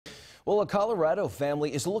Well, a Colorado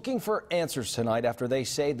family is looking for answers tonight after they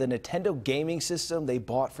say the Nintendo gaming system they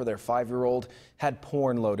bought for their 5-year-old had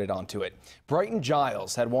porn loaded onto it. Brighton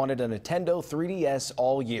Giles had wanted a Nintendo 3DS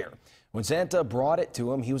all year. When Santa brought it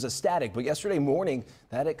to him, he was ecstatic, but yesterday morning,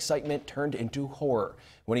 that excitement turned into horror.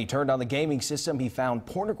 When he turned on the gaming system, he found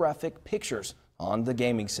pornographic pictures on the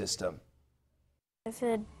gaming system. I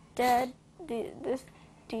said, "Dad, this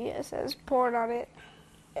DS has porn on it."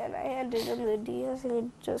 And I handed him the DS, and he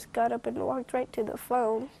just got up and walked right to the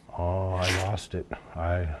phone. Oh, I lost it.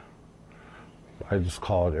 I just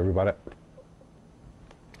called everybody.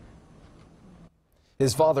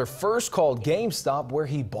 His father first called GameStop where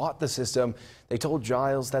he bought the system. They told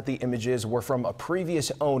Giles that the images were from a previous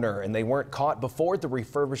owner and they weren't caught before the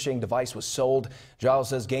refurbishing device was sold. Giles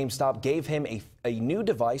says GameStop gave him a new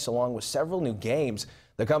device along with several new games.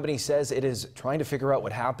 The company says it is trying to figure out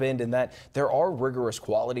what happened and that there are rigorous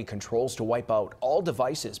quality controls to wipe out all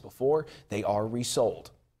devices before they are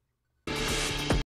resold.